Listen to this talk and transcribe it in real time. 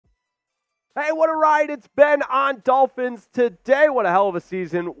Hey, what a ride it's been on Dolphins Today. What a hell of a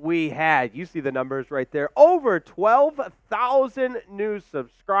season we had. You see the numbers right there. Over 12,000 new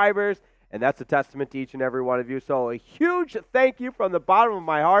subscribers, and that's a testament to each and every one of you. So a huge thank you from the bottom of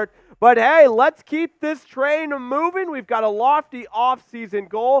my heart. But hey, let's keep this train moving. We've got a lofty off-season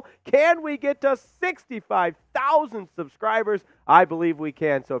goal. Can we get to 65,000 subscribers? I believe we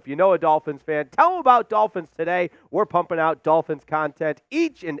can. So if you know a Dolphins fan, tell them about Dolphins Today. We're pumping out Dolphins content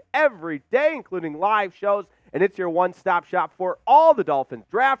each and every day, including live shows. And it's your one-stop shop for all the Dolphins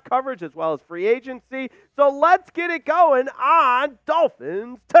draft coverage as well as free agency. So let's get it going on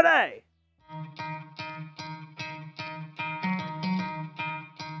Dolphins Today.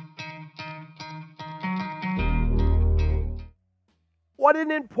 What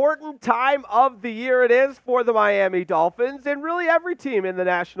an important time of the year it is for the Miami Dolphins and really every team in the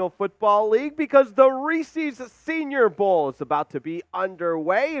National Football League because the Reese's Senior Bowl is about to be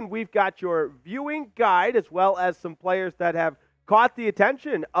underway, and we've got your viewing guide as well as some players that have caught the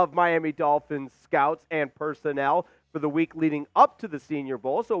attention of Miami Dolphins scouts and personnel for the week leading up to the Senior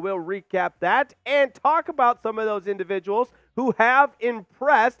Bowl. So we'll recap that and talk about some of those individuals who have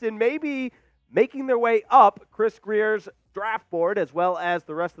impressed and maybe making their way up Chris Grier's draft board as well as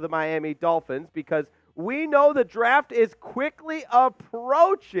the rest of the Miami Dolphins, because we know the draft is quickly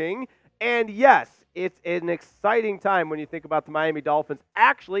approaching. And yes, it's an exciting time when you think about the Miami Dolphins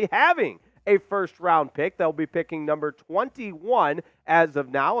actually having a first-round pick. They'll be picking number 21 as of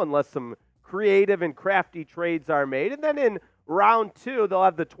now, unless some creative and crafty trades are made. And then in round 2, they'll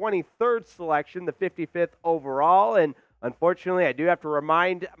have the 23rd selection, the 55th overall. And unfortunately, I do have to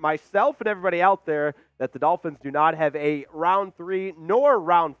remind myself and everybody out there that the Dolphins do not have a round 3 nor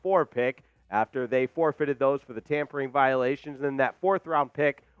round 4 pick after they forfeited those for the tampering violations. And that 4th-round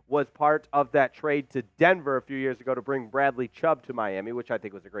pick was part of that trade to Denver a few years ago to bring Bradley Chubb to Miami, which I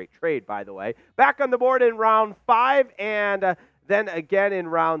think was a great trade, by the way. Back on the board in round 5 and then again in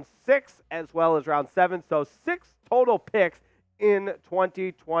round 6 as well as round 7. So 6 total picks in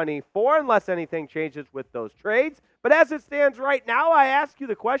 2024, unless anything changes with those trades. But as it stands right now, I ask you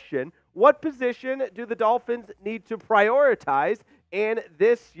the question, what position do the Dolphins need to prioritize in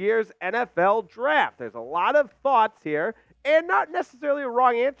this year's NFL draft? There's a lot of thoughts here, and not necessarily a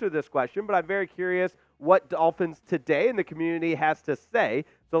wrong answer to this question, but I'm very curious what Dolphins Today in the community has to say.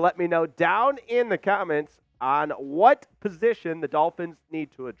 So let me know down in the comments on what position the Dolphins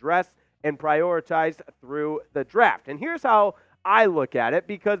need to address and prioritize through the draft. And here's how I look at it,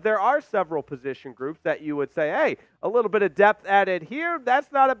 because there are several position groups that you would say, hey, a little bit of depth added here,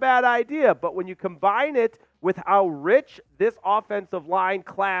 that's not a bad idea. But when you combine it with how rich this offensive line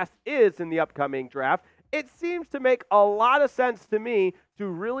class is in the upcoming draft, it seems to make a lot of sense to me to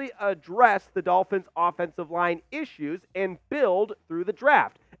really address the Dolphins' offensive line issues and build through the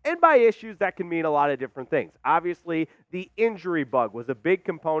draft. And by issues, that can mean a lot of different things. Obviously, the injury bug was a big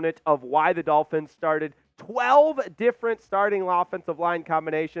component of why the Dolphins started 12 different starting offensive line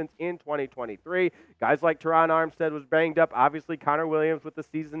combinations in 2023. Guys like Teron Armstead was banged up. Obviously, Connor Williams with the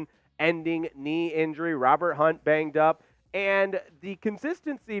season-ending knee injury. Robert Hunt banged up. And the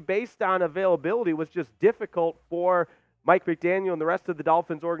consistency based on availability was just difficult for Mike McDaniel and the rest of the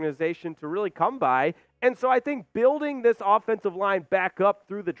Dolphins organization to really come by. And so I think building this offensive line back up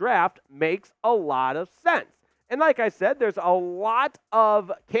through the draft makes a lot of sense. And like I said, there's a lot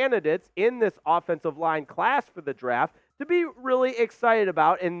of candidates in this offensive line class for the draft to be really excited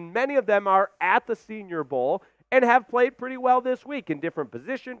about, and many of them are at the Senior Bowl and have played pretty well this week in different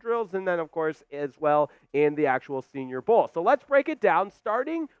position drills, and then, of course, as well in the actual Senior Bowl. So let's break it down,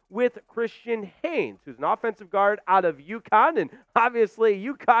 starting with Christian Haynes, who's an offensive guard out of Uconn, and obviously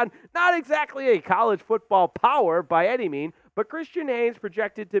Uconn, not exactly a college football power by any means, but Christian Haynes,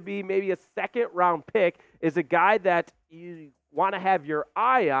 projected to be maybe a second-round pick, is a guy that you want to have your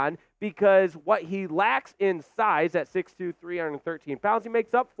eye on because what he lacks in size at 6'2", 313 pounds, he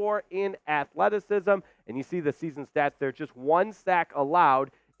makes up for in athleticism. And you see the season stats there, just 1 sack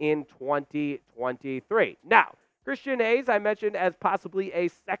allowed in 2023. Now, Christian Haynes, I mentioned as possibly a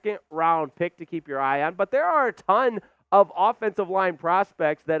second-round pick to keep your eye on, but there are a ton of offensive line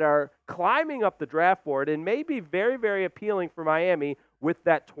prospects that are climbing up the draft board and may be very, very appealing for Miami with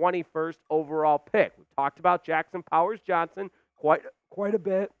that 21st overall pick. We talked about Jackson Powers-Johnson quite a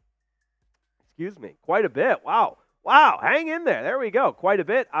bit. Quite a bit. Wow, hang in there. There we go. Quite a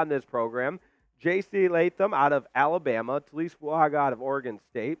bit on this program. J.C. Latham out of Alabama, Talise Fuaga out of Oregon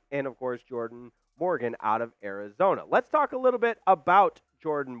State, and, of course, Jordan Morgan out of Arizona. Let's talk a little bit about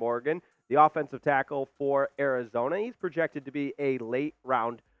Jordan Morgan, the offensive tackle for Arizona. He's projected to be a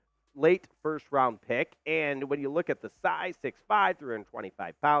late-round late first-round pick. And when you look at the size, 6'5",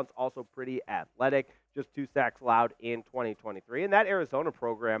 325 pounds, also pretty athletic, just 2 sacks allowed in 2023. And that Arizona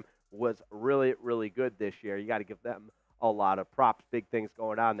program was really, really good this year. You got to give them a lot of props, big things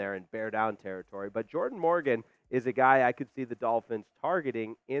going on there in bear down territory. But Jordan Morgan is a guy I could see the Dolphins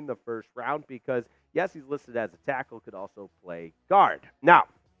targeting in the first round because, yes, he's listed as a tackle, could also play guard. Now,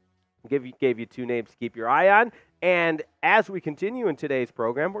 gave you 2 names to keep your eye on. And as we continue in today's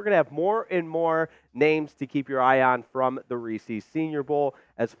program, we're going to have more and more names to keep your eye on from the Reese Senior Bowl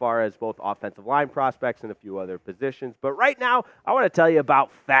as far as both offensive line prospects and a few other positions. But right now, I want to tell you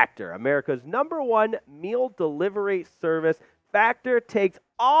about Factor, America's #1 meal delivery service. Factor takes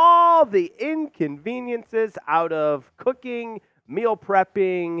all the inconveniences out of cooking, meal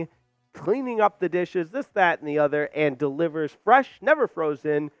prepping, cleaning up the dishes, this, that, and the other, and delivers fresh, never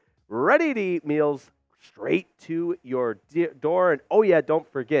frozen, ready-to-eat meals straight to your door. And oh yeah,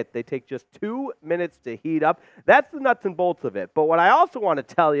 don't forget, they take just 2 minutes to heat up. That's the nuts and bolts of it. But what I also want to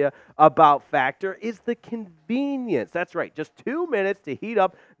tell you about Factor is the convenience. That's right, just 2 minutes to heat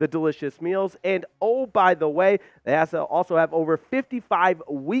up the delicious meals. And oh, by the way, they also have over 55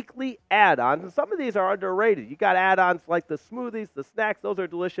 weekly add-ons. And some of these are underrated. You got add-ons like the smoothies, the snacks, those are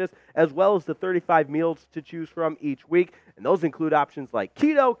delicious, as well as the 35 meals to choose from each week. And those include options like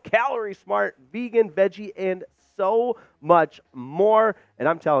keto, calorie smart, vegan, veggie, and so much more. And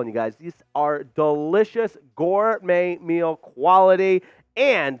I'm telling you guys, these are delicious gourmet meal quality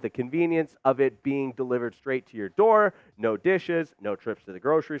and the convenience of it being delivered straight to your door. No dishes, no trips to the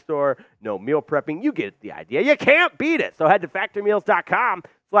grocery store, no meal prepping. You get the idea. You can't beat it. So head to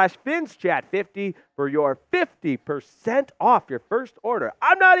factormeals.com/FinsChat50 for your 50% off your first order.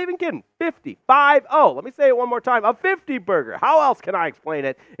 I'm not even kidding. 50. Let me say it one more time. A 50 burger. How else can I explain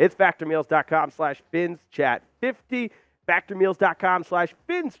it? It's factormeals.com/FinsChat50.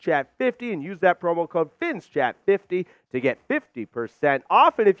 factormeals.com/FinsChat50 and use that promo code FinsChat50 to get 50%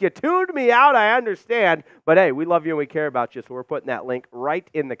 off. And if you tuned me out, I understand. But hey, we love you and we care about you, so we're putting that link right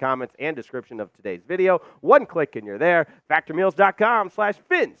in the comments and description of today's video. One click and you're there.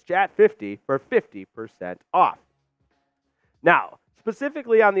 factormeals.com/FinsChat50 for 50% off. Now,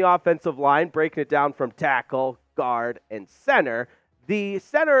 specifically on the offensive line, breaking it down from tackle, guard, and center, the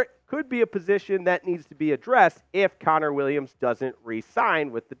center could be a position that needs to be addressed if Connor Williams doesn't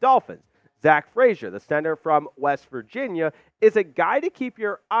re-sign with the Dolphins. Zach Frazier, the center from West Virginia, is a guy to keep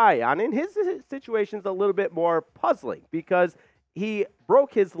your eye on, and his situation's a little bit more puzzling because he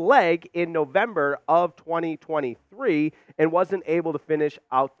broke his leg in November of 2023 and wasn't able to finish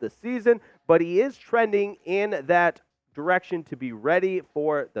out the season, but he is trending in that direction to be ready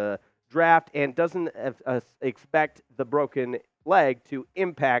for the draft and doesn't expect the broken leg to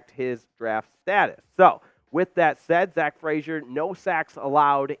impact his draft status. So, with that said, Zach Frazier, no sacks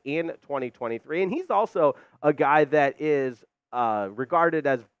allowed in 2023, and he's also a guy that is regarded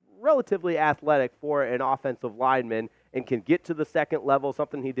as relatively athletic for an offensive lineman and can get to the second level,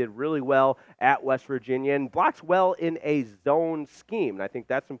 something he did really well at West Virginia, and blocks well in a zone scheme. And I think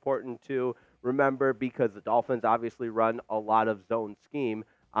that's important to remember because the Dolphins obviously run a lot of zone scheme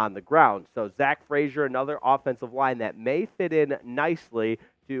on the ground. So Zach Frazier, another offensive line that may fit in nicely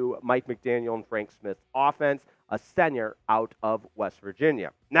to Mike McDaniel and Frank Smith's offense, a center out of West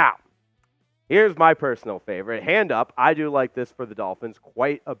Virginia. Now, here's my personal favorite. Hand up, I do like this for the Dolphins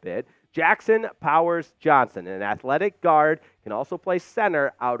quite a bit. Jackson Powers Johnson, an athletic guard, can also play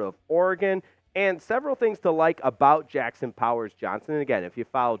center out of Oregon. And several things to like about Jackson Powers Johnson. And again, if you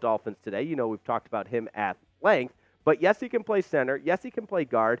follow Dolphins Today, you know we've talked about him at length. But yes, he can play center. Yes, he can play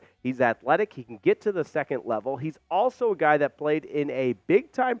guard. He's athletic. He can get to the second level. He's also a guy that played in a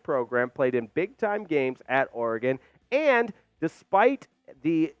big-time program, played in big-time games at Oregon. And despite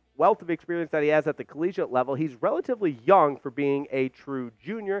the wealth of experience that he has at the collegiate level, he's relatively young for being a true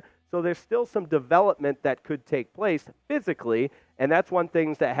junior. So there's still some development that could take place physically. And that's one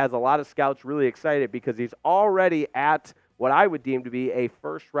thing that has a lot of scouts really excited because he's already at what I would deem to be a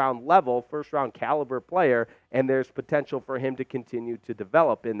first-round level, first-round caliber player, and there's potential for him to continue to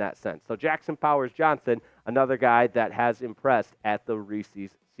develop in that sense. So Jackson Powers Johnson, another guy that has impressed at the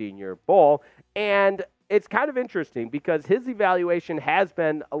Reese's Senior Bowl. And it's kind of interesting because his evaluation has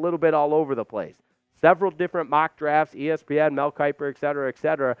been a little bit all over the place. Several different mock drafts, ESPN, Mel Kiper, et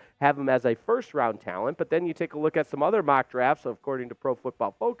cetera, have him as a first-round talent. But then you take a look at some other mock drafts, according to Pro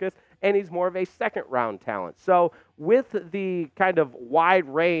Football Focus, and he's more of a second-round talent. So with the kind of wide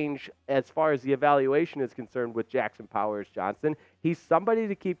range as far as the evaluation is concerned with Jackson Powers Johnson, he's somebody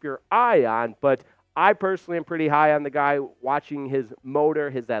to keep your eye on. But I personally am pretty high on the guy. Watching his motor,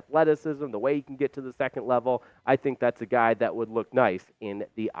 his athleticism, the way he can get to the second level, I think that's a guy that would look nice in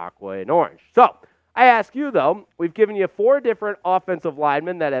the aqua and orange. So I ask you, though, we've given you 4 different offensive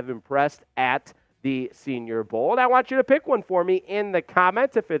linemen that have impressed at the Senior Bowl, and I want you to pick one for me in the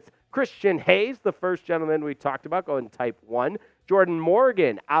comments. If it's Christian Haynes, the first gentleman we talked about, go ahead and type 1. Jordan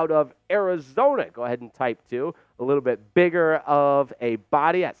Morgan out of Arizona, go ahead and type 2. A little bit bigger of a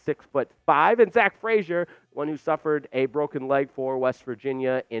body at 6'5". And Zach Frazier, one who suffered a broken leg for West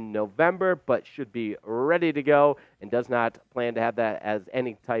Virginia in November, but should be ready to go and does not plan to have that as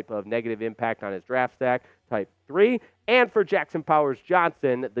any type of negative impact on his draft stack, type 3. And for Jackson Powers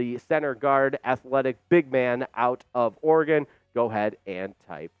Johnson, the center guard, athletic big man out of Oregon, go ahead and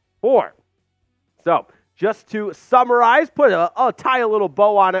type 4. So, just to summarize, I'll tie a little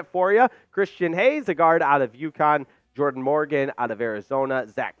bow on it for you. Christian Haynes, a guard out of Uconn. Jordan Morgan out of Arizona.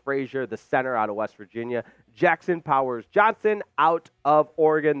 Zach Frazier, the center out of West Virginia. Jackson Powers Johnson out of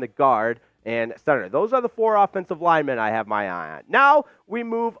Oregon, the guard and center. Those are the 4 offensive linemen I have my eye on. Now we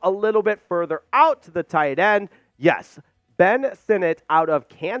move a little bit further out to the tight end. Yes, Ben Sinnott out of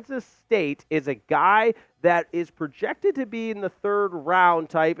Kansas State is a guy that is projected to be in the 3rd round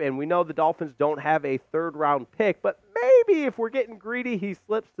type, and we know the Dolphins don't have a 3rd round pick, but maybe if we're getting greedy, he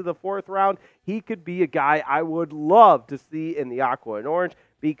slips to the 4th round. He could be a guy I would love to see in the aqua and orange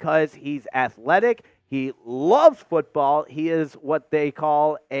because he's athletic. He loves football. He is what they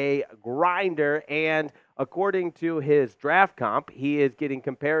call a grinder, and according to his draft comp, he is getting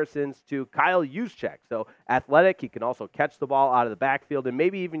comparisons to Kyle Juszczyk. So athletic, he can also catch the ball out of the backfield, and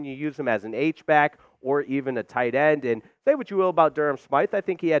maybe even you use him as an H-back or even a tight end. And say what you will about Durham Smythe, I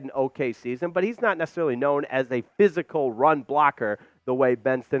think he had an okay season, but he's not necessarily known as a physical run blocker the way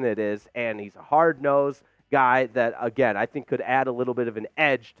Ben Sinnott is, and he's a hard-nosed guy that, again, I think could add a little bit of an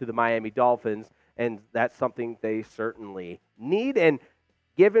edge to the Miami Dolphins, and that's something they certainly need. And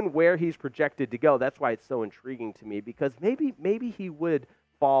given where he's projected to go, that's why it's so intriguing to me, because maybe he would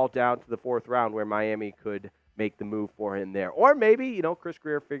fall down to the 4th round where Miami could make the move for him there. Or maybe, Chris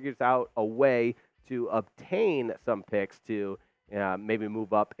Grier figures out a way to obtain some picks to maybe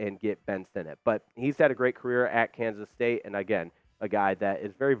move up and get Ben Sinnott. But he's had a great career at Kansas State, and again, a guy that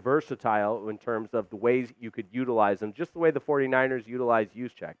is very versatile in terms of the ways you could utilize him, just the way the 49ers utilize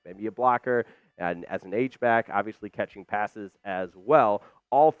Juszczyk. Maybe a blocker, and as an H-back, obviously catching passes as well.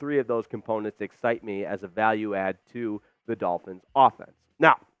 All 3 of those components excite me as a value add to the Dolphins offense.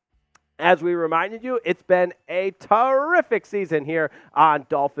 Now, as we reminded you, it's been a terrific season here on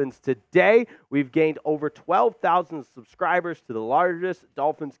Dolphins Today. We've gained over 12,000 subscribers to the largest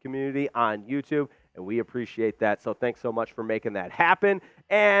Dolphins community on YouTube, and we appreciate that. So thanks so much for making that happen.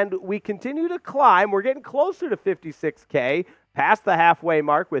 And we continue to climb. We're getting closer to 56K, past the halfway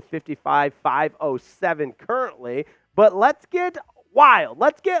mark with 55,507 currently. But let's get wild.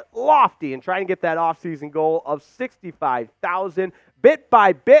 Let's get lofty and try and get that offseason goal of 65,000 bit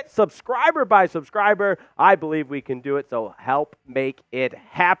by bit, subscriber by subscriber. I believe we can do it, so help make it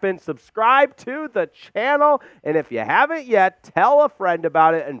happen. Subscribe to the channel, and if you haven't yet, tell a friend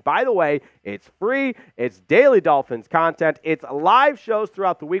about it. And by the way, it's free. It's daily Dolphins content. It's live shows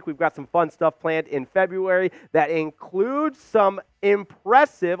throughout the week. We've got some fun stuff planned in February that includes some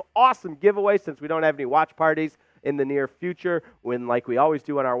impressive, awesome giveaways since we don't have any watch parties in the near future, when, like we always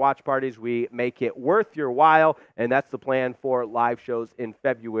do on our watch parties, we make it worth your while, and that's the plan for live shows in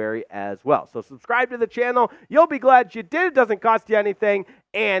February as well. So subscribe to the channel. You'll be glad you did. It doesn't cost you anything,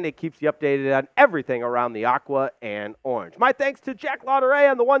 and it keeps you updated on everything around the aqua and orange. My thanks to Jack Lauderay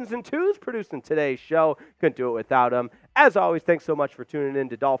on the 1s and 2s producing today's show. Couldn't do it without him. As always, thanks so much for tuning in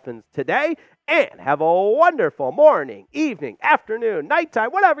to Dolphins Today, and have a wonderful morning, evening, afternoon,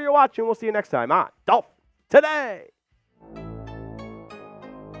 nighttime, whatever you're watching. We'll see you next time on Dolphins Today.